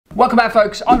Welcome back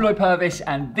folks, I'm Lloyd Purvis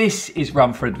and this is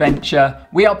Run for Adventure.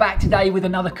 We are back today with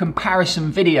another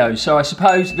comparison video. So I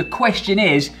suppose the question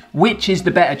is, which is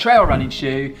the better trail running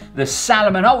shoe, the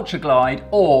Salomon Ultra Glide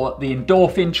or the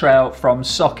Endorphin Trail from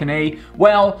Saucony?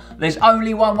 Well, there's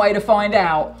only one way to find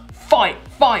out. Fight!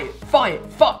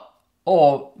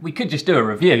 Or we could just do a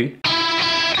review.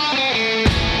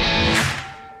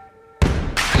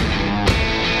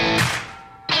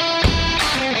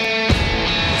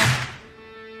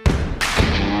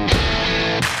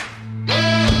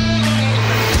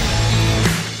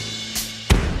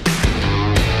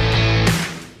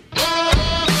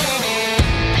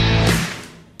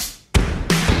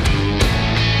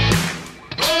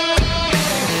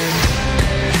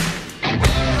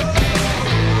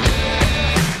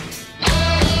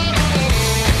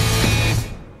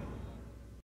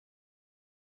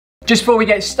 Just before we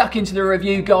get stuck into the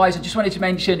review, guys, I just wanted to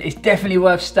mention it's definitely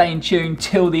worth staying tuned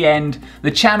till the end.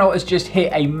 The channel has just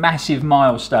hit a massive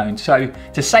milestone. So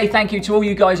to say thank you to all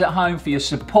you guys at home for your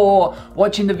support,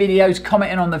 watching the videos,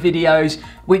 commenting on the videos,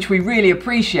 which we really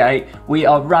appreciate, we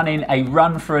are running a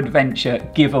Run for Adventure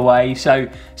giveaway. So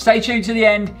stay tuned to the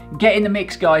end, get in the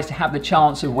mix, guys, to have the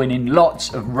chance of winning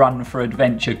lots of Run for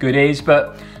Adventure goodies.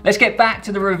 But let's get back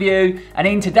to the review. And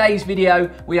in today's video,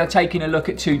 we are taking a look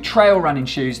at two trail running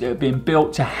shoes that have been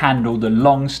built to handle the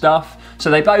long stuff. So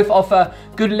they both offer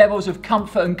good levels of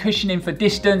comfort and cushioning for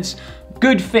distance,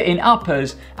 good fitting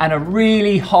uppers, and a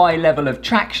really high level of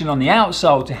traction on the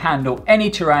outsole to handle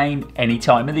any terrain, any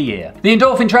time of the year. The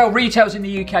Endorphin Trail retails in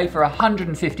the UK for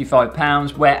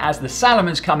 £155, whereas the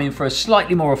Salomons come in for a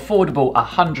slightly more affordable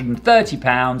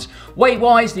 £130.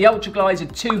 Weight-wise, the Ultra Glides are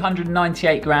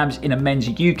 298 grams in a men's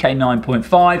UK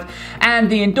 9.5, and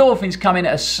the Endorphins come in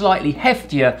at a slightly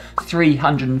heftier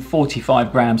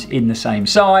 345 grams in the same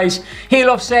size. Heel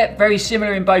offset, very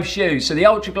similar in both shoes. So the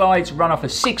Ultra Glides run off a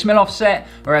 6mm offset,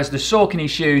 whereas the Saucony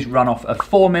shoes run off a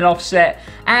 4mm offset.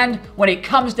 And when it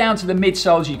comes down to the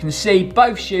midsoles, you can see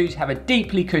both shoes have a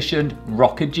deeply cushioned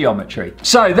rocker geometry.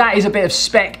 So that is a bit of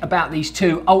spec about these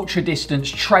two ultra distance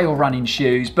trail running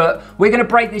shoes, but we're going to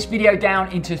break this video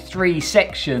down into three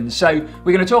sections. So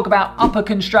we're going to talk about upper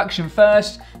construction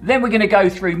first, then we're going to go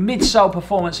through midsole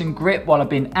performance and grip while I've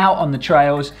been out on the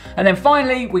trails, and then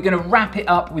finally we're going to wrap it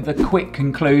up with a quick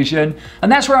conclusion.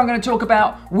 And that's where I'm going to talk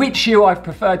about which shoe I've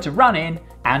preferred to run in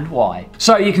and why.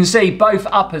 So you can see both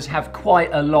uppers have quite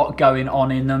a lot going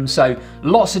on in them. So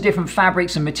lots of different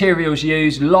fabrics and materials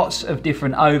used, lots of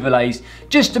different overlays,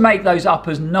 just to make those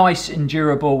uppers nice and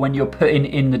durable when you're putting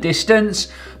in the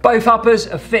distance. Both uppers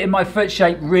have fitted my foot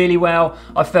shape really well.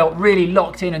 I felt really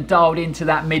locked in and dialed into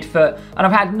that midfoot, and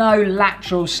I've had no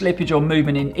lateral slippage or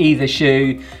movement in either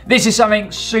shoe. This is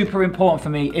something super important for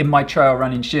me in my trail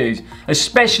running shoes,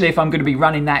 especially if I'm going to be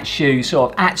running that shoe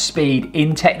sort of at speed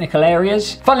in technical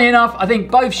areas. Funnily enough, I think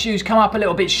both shoes come up a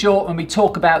little bit short when we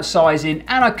talk about sizing,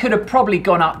 and I could have probably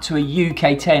gone up to a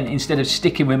UK 10 instead of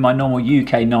sticking with my normal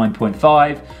UK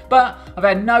 9.5, but I've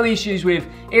had no issues with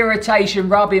irritation,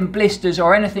 rubbing, blisters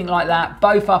or anything like that.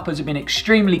 Both uppers have been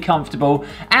extremely comfortable,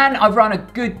 and I've run a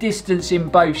good distance in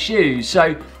both shoes.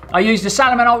 So I used the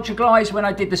Salomon Ultra Glides when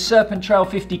I did the Serpent Trail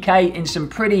 50k in some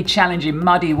pretty challenging,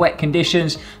 muddy, wet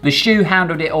conditions. The shoe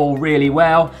handled it all really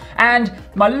well. And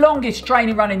my longest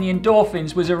training run in the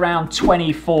Endorphins was around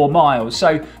 24 miles.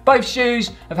 So both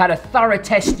shoes have had a thorough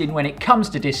testing when it comes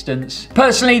to distance.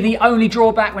 Personally, the only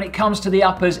drawback when it comes to the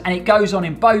uppers, and it goes on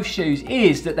in both shoes,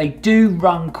 is that they do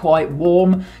run quite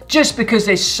warm, just because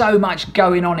there's so much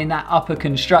going on in that upper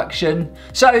construction.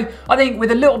 So I think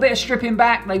with a little bit of stripping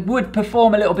back, they would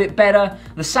perform a little bit better.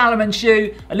 The Salomon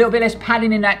shoe, a little bit less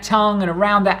padding in that tongue and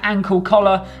around that ankle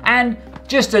collar, and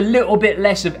just a little bit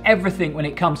less of everything when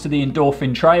it comes to the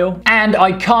Endorphin Trail. And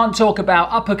I can't talk about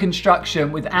upper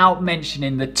construction without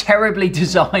mentioning the terribly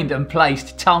designed and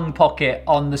placed tongue pocket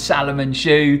on the Salomon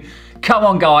shoe. Come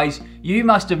on guys, you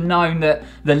must have known that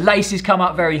the laces come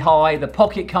up very high, the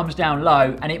pocket comes down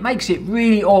low, and it makes it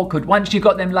really awkward once you've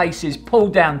got them laces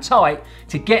pulled down tight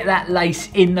to get that lace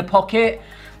in the pocket.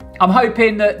 I'm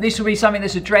hoping that this will be something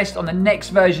that's addressed on the next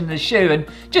version of the shoe, and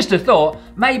just a thought,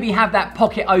 maybe have that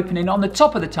pocket opening on the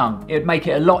top of the tongue. It would make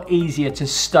it a lot easier to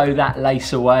stow that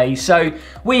lace away. So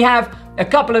we have a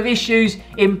couple of issues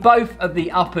in both of the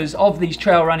uppers of these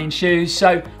trail running shoes,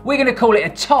 so we're going to call it a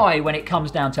tie when it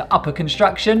comes down to upper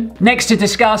construction. Next to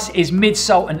discuss is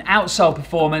midsole and outsole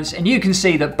performance, and you can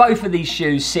see that both of these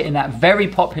shoes sit in that very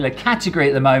popular category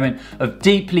at the moment of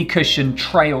deeply cushioned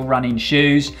trail running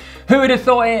shoes. Who would have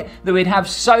thought it that we'd have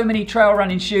so many trail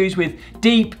running shoes with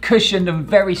deep, cushioned and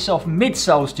very soft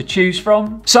midsoles to choose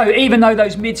from? So even though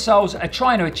those midsoles are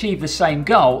trying to achieve the same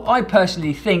goal, I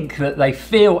personally think that they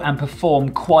feel and perform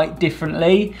quite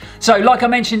differently. So like I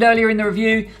mentioned earlier in the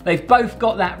review, they've both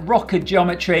got that rocker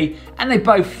geometry and they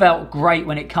both felt great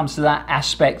when it comes to that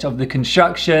aspect of the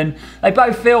construction. They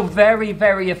both feel very,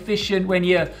 very efficient when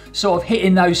you're sort of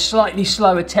hitting those slightly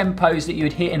slower tempos that you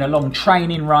would hit in a long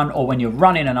training run or when you're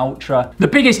running an ultra. The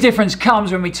biggest difference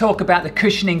comes when we talk about the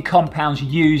cushioning compounds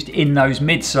used in those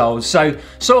midsoles. So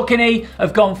Saucony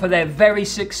have gone for their very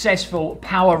successful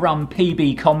Power Run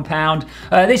PB compound.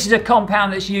 This is a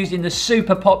compound that's used in the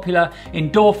super popular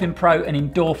Endorphin Pro and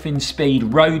Endorphin Speed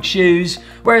road shoes,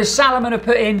 whereas Salomon have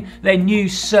put in their new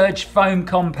Surge Foam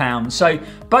compound. So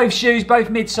both shoes, both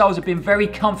midsoles have been very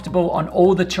comfortable on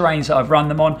all the terrains that I've run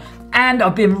them on. And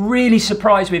I've been really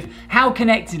surprised with how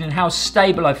connected and how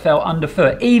stable I felt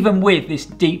underfoot, even with this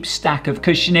deep stack of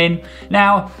cushioning.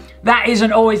 Now, that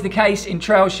isn't always the case in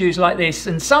trail shoes like this,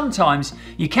 and sometimes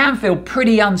you can feel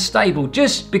pretty unstable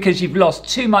just because you've lost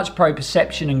too much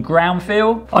proprioception and ground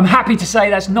feel. I'm happy to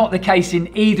say that's not the case in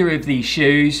either of these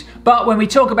shoes, but when we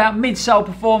talk about midsole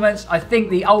performance, I think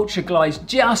the Ultra Glides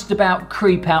just about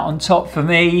creep out on top for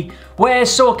me, where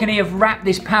Saucony have wrapped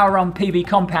this Power Run PB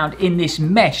compound in this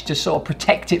mesh to sort of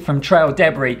protect it from trail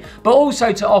debris, but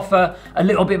also to offer a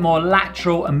little bit more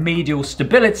lateral and medial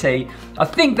stability. I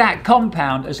think that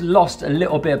compound has lost a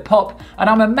little bit of pop, and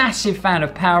I'm a massive fan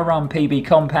of Power Run PB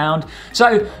compound,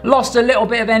 so lost a little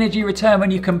bit of energy return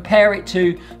when you compare it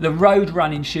to the road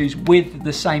running shoes with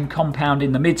the same compound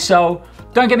in the midsole.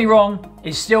 Don't get me wrong,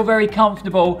 it's still very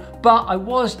comfortable, but I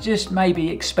was just maybe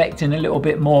expecting a little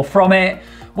bit more from it.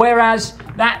 Whereas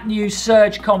that new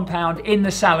Surge compound in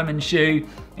the Salomon shoe,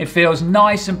 it feels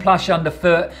nice and plush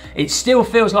underfoot. It still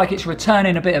feels like it's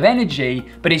returning a bit of energy,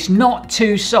 but it's not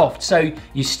too soft, so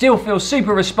you still feel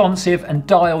super responsive and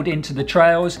dialed into the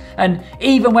trails. And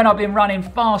even when I've been running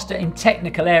faster in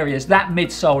technical areas, that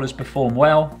midsole has performed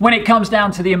well. When it comes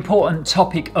down to the important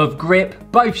topic of grip,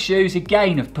 both shoes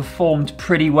again have performed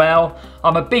pretty well.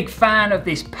 I'm a big fan of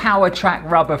this Power Track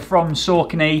rubber from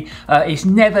Saucony. It's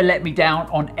never let me down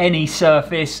on any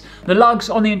surface. The lugs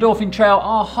on the Endorphin Trail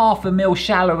are 1/2 mil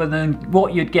shallower than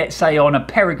what you'd get, say, on a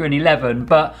Peregrine 11,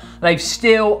 but they've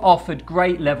still offered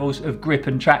great levels of grip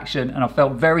and traction, and I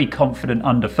felt very confident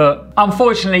underfoot.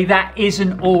 Unfortunately, that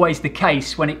isn't always the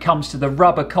case when it comes to the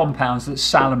rubber compounds that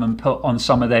Salomon put on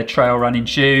some of their trail running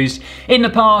shoes. In the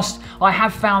past, I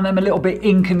have found them a little bit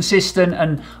inconsistent,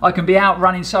 and I can be out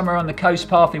running somewhere on the coast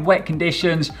path in wet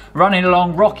conditions, running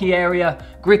along rocky area,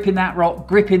 gripping that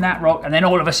rock, and then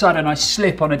all of a sudden I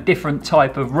slip on a different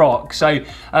type of rock. So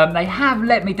they have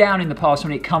let me down in the past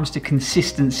when it comes to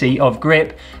consistency of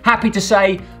grip. Happy to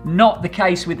say, not the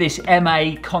case with this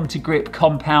MA Conti-Grip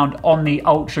compound on the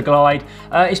Ultra Glide.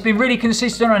 It's been really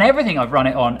consistent on everything I've run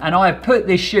it on, and I have put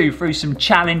this shoe through some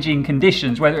challenging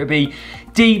conditions, whether it be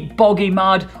deep boggy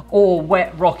mud or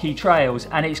wet rocky trails,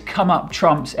 and it's come up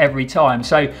trumps every time.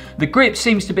 So the grip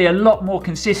seems to be a lot more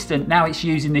consistent now it's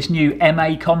using this new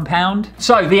MA compound.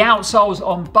 So the outsoles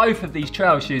on both of these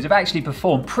trail shoes have actually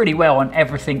performed pretty well on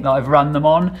everything that I've run them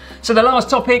on. So the last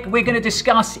topic we're going to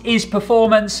discuss is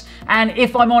performance, and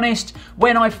if I'm honest,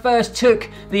 when I first took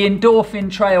the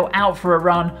Endorphin Trail out for a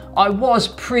run, I was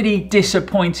pretty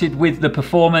disappointed with the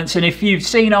performance, and if you've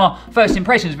seen our first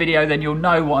impressions video, then you'll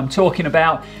know what I'm talking about.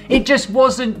 It just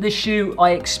wasn't the shoe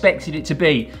I expected it to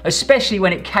be, especially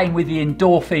when it came with the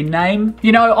Endorphin name.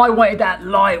 You know, I wanted that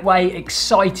lightweight,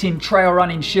 exciting trail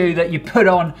running shoe that you put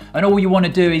on and all you want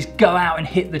to do is go out and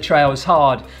hit the trails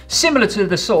hard. Similar to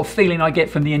the sort of feeling I get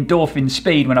from the Endorphin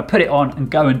Speed when I put it on and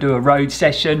go and do a road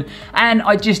session, and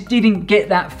I just didn't get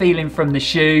that feeling from the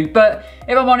shoe. But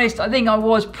if I'm honest, I think I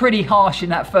was pretty harsh in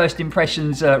that first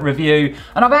impressions review,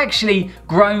 and I've actually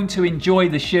grown to enjoy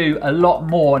the shoe a lot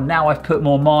more now I've put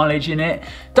more mileage in it.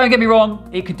 Don't get me wrong,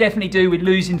 it could definitely do with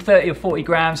losing 30 or 40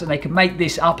 grams, and they could make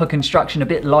this upper construction a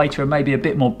bit lighter and maybe a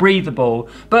bit more breathable,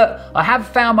 but I have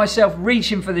found myself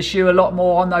reaching for the shoe a lot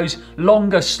more on those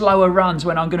longer, slower runs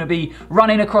when I'm going to be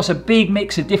running across a big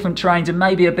mix of different terrains and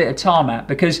maybe a bit of tarmac,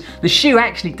 because the shoe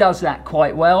actually does that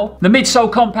quite well. The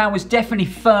midsole compound was definitely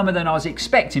firmer than I was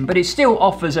expecting, but it still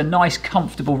offers a nice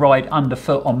comfortable ride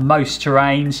underfoot on most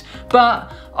terrains.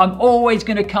 But I'm always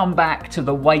going to come back to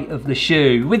the weight of the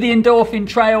shoe. With the Endorphin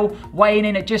Trail weighing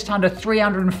in at just under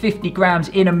 350 grams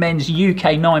in a men's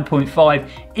UK 9.5,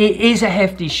 it is a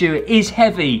hefty shoe, it is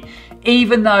heavy.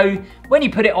 Even though when you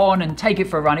put it on and take it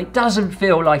for a run, it doesn't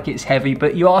feel like it's heavy,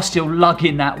 but you are still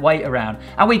lugging that weight around.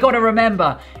 And we got to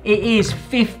remember, it is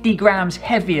 50 grams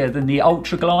heavier than the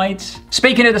Ultra Glides.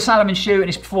 Speaking of the Salomon shoe, and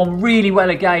it's performed really well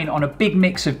again on a big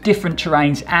mix of different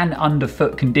terrains and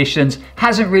underfoot conditions.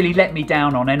 Hasn't really let me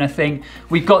down on anything.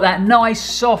 We've got that nice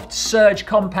soft surge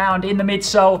compound in the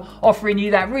midsole, offering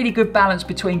you that really good balance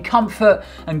between comfort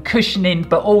and cushioning,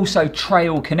 but also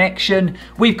trail connection.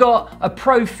 We've got a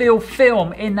Pro-Feel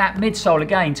film in that midsole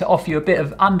again to offer you a bit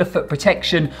of underfoot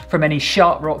protection from any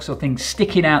sharp rocks or things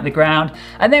sticking out the ground.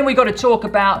 And then we've got to talk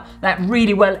about that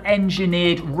really well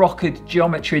engineered rockered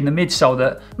geometry in the midsole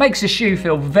that makes the shoe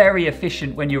feel very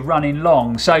efficient when you're running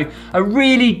long. So a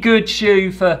really good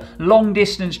shoe for long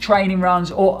distance training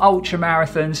runs or ultra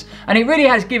marathons, and it really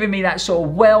has given me that sort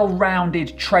of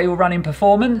well-rounded trail running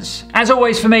performance. As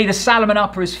always for me, the Salomon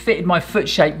upper has fitted my foot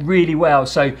shape really well,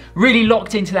 so really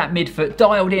locked into that midfoot,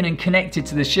 dialed in and connected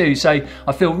to the shoe. So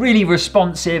I feel really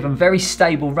responsive and very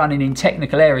stable running in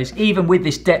technical areas, even with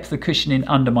this depth of cushioning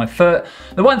under my foot.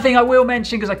 The one thing I will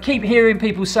mention, because I keep hearing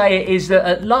people say it, is that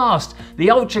at last,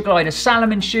 the Ultra Glide, a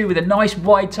Salomon shoe with a nice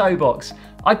wide toe box.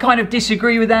 I kind of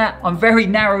disagree with that. I'm very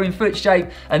narrow in foot shape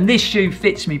and this shoe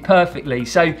fits me perfectly.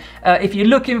 So if you're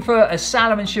looking for a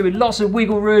Salomon shoe with lots of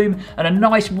wiggle room and a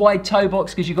nice wide toe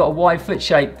box because you've got a wide foot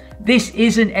shape, this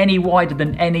isn't any wider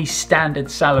than any standard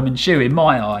Salomon shoe in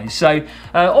my eyes. So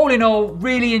all in all,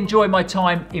 really enjoy my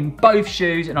time in both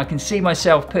shoes, and I can see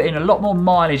myself putting a lot more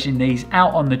mileage in these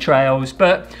out on the trails.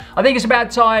 But I think it's about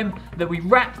time that we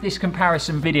wrap this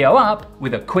comparison video up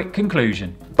with a quick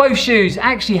conclusion. Both shoes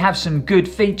actually have some good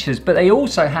features, but they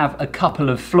also have a couple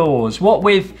of flaws. What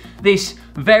with this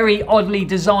very oddly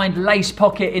designed lace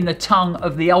pocket in the tongue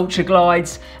of the Ultra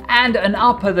Glides and an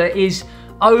upper that is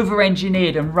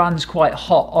over-engineered and runs quite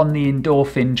hot on the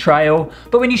Endorphin Trail.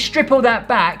 But when you strip all that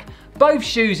back, both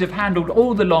shoes have handled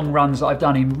all the long runs that I've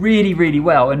done in really, really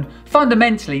well, and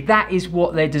fundamentally that is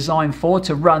what they're designed for,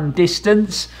 to run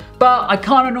distance. But I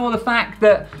can't ignore the fact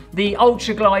that the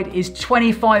Ultra Glide is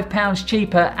 £25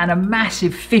 cheaper and a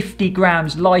massive 50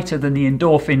 grams lighter than the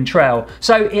Endorphin Trail,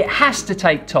 so it has to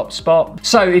take top spot.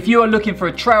 So if you are looking for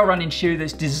a trail running shoe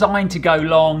that's designed to go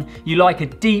long, you like a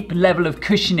deep level of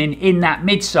cushioning in that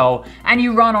midsole, and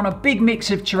you run on a big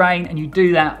mix of terrain and you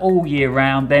do that all year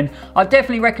round, then I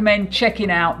definitely recommend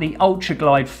checking out the Ultra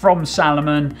Glide from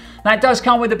Salomon. That does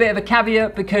come with a bit of a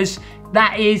caveat, because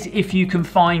that is if you can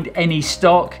find any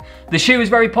stock. The shoe was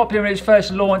very popular when it was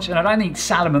first launched, and I don't think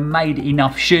Salomon made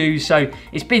enough shoes, so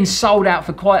it's been sold out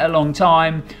for quite a long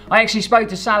time. I actually spoke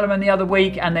to Salomon the other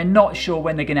week and they're not sure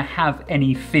when they're gonna have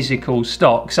any physical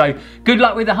stock. So good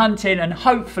luck with the hunting, and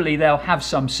hopefully they'll have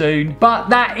some soon. But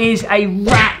that is a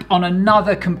wrap on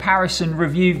another comparison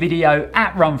review video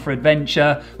at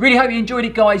Run4Adventure. Really hope you enjoyed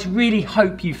it, guys. Really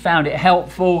hope you found it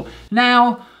helpful.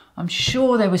 Now, I'm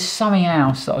sure there was something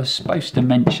else that I was supposed to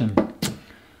mention.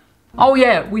 Oh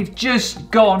yeah, we've just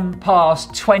gone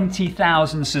past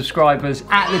 20,000 subscribers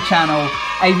at the channel,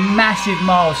 a massive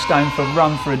milestone for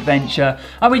Run4Adventure.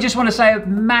 And we just want to say a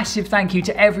massive thank you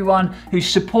to everyone who's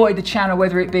supported the channel,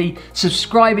 whether it be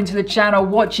subscribing to the channel,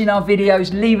 watching our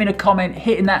videos, leaving a comment,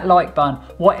 hitting that like button,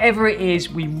 whatever it is,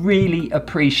 we really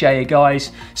appreciate it,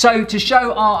 guys. So to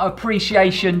show our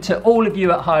appreciation to all of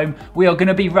you at home, we are going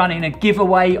to be running a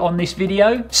giveaway on this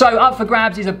video. So up for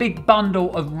grabs is a big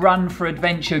bundle of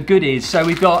Run4Adventure goodies. So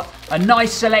we've got a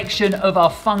nice selection of our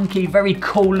funky, very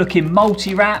cool looking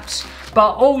multi-wraps,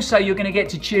 but also you're going to get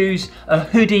to choose a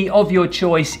hoodie of your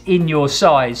choice in your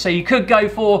size. So you could go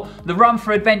for the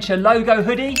Run4Adventure logo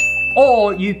hoodie,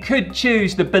 or you could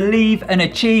choose the Believe and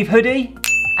Achieve hoodie.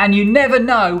 And you never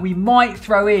know, we might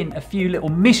throw in a few little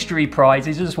mystery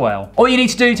prizes as well. All you need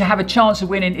to do to have a chance of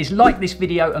winning is like this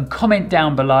video and comment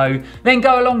down below. Then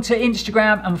go along to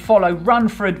Instagram and follow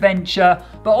Run4Adventure,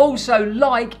 but also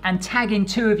like and tag in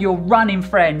 2 of your running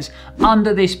friends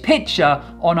under this picture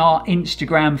on our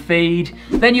Instagram feed.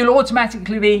 Then you'll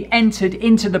automatically be entered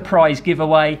into the prize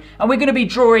giveaway, and we're going to be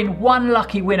drawing 1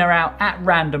 lucky winner out at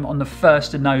random on the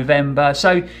 1st of November.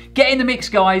 So get in the mix,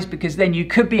 guys, because then you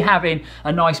could be having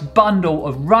a nice bundle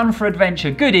of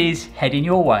Run4Adventure goodies heading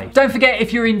your way. Don't forget,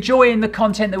 if you're enjoying the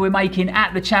content that we're making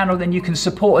at the channel, then you can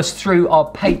support us through our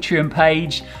Patreon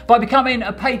page. By becoming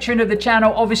a patron of the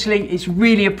channel, obviously it's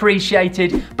really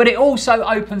appreciated, but it also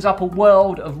opens up a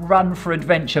world of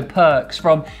Run4Adventure perks,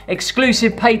 from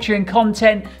exclusive Patreon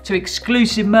content to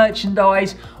exclusive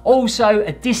merchandise, also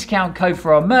a discount code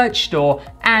for our merch store,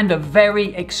 and a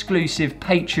very exclusive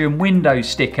Patreon window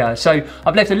sticker. So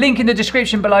I've left a link in the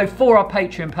description below for our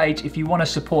Patreon page if you want to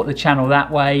support the channel that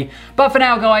way. But for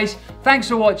now, guys, thanks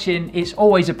for watching. It's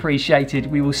always appreciated.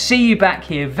 We will see you back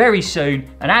here very soon.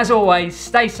 And as always,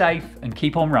 stay safe and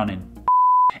keep on running.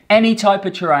 Any type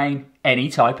of terrain, any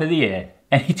type of the year.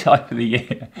 Any type of the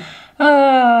year.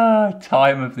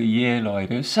 Time of the year,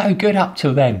 Lloyd. It was so good up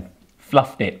till then.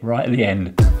 Fluffed it right at the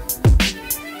end.